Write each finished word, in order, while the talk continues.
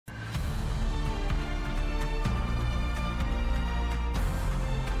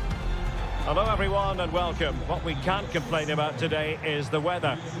Hello everyone and welcome. What we can't complain about today is the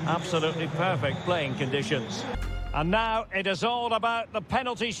weather. Absolutely perfect playing conditions. And now it is all about the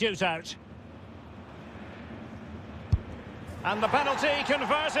penalty shootout. And the penalty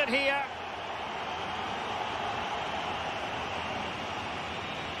converted here.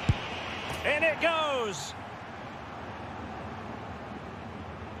 In it goes.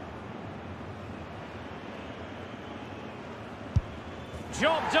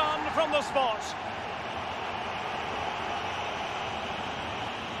 Job done from the spot.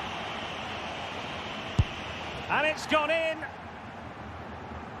 And it's gone in.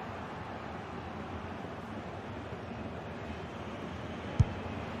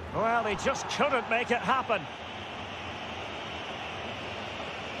 Well, he just couldn't make it happen.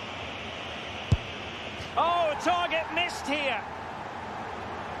 Oh, target missed here.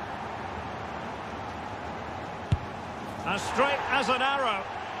 As straight as an arrow.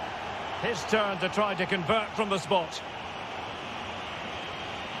 His turn to try to convert from the spot.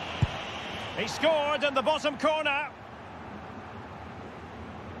 He scored in the bottom corner.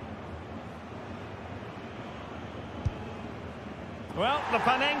 Well, the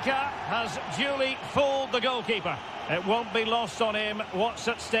Panenka has duly fooled the goalkeeper. It won't be lost on him what's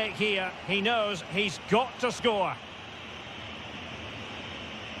at stake here. He knows he's got to score.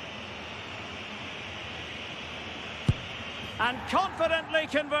 And confidently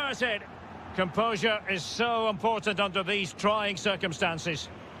converted. Composure is so important under these trying circumstances.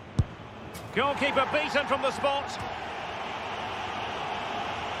 Goalkeeper beaten from the spot.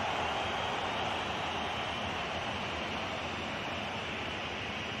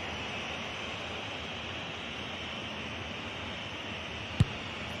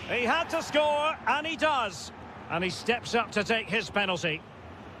 He had to score, and he does. And he steps up to take his penalty.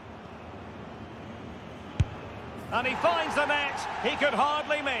 And he finds the net. He could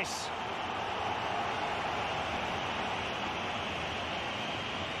hardly miss.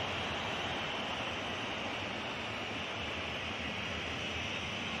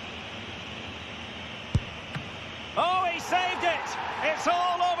 Oh, he saved it. It's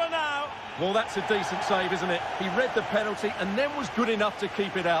all over now. Well, that's a decent save, isn't it? He read the penalty and then was good enough to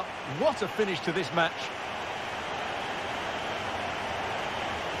keep it out. What a finish to this match.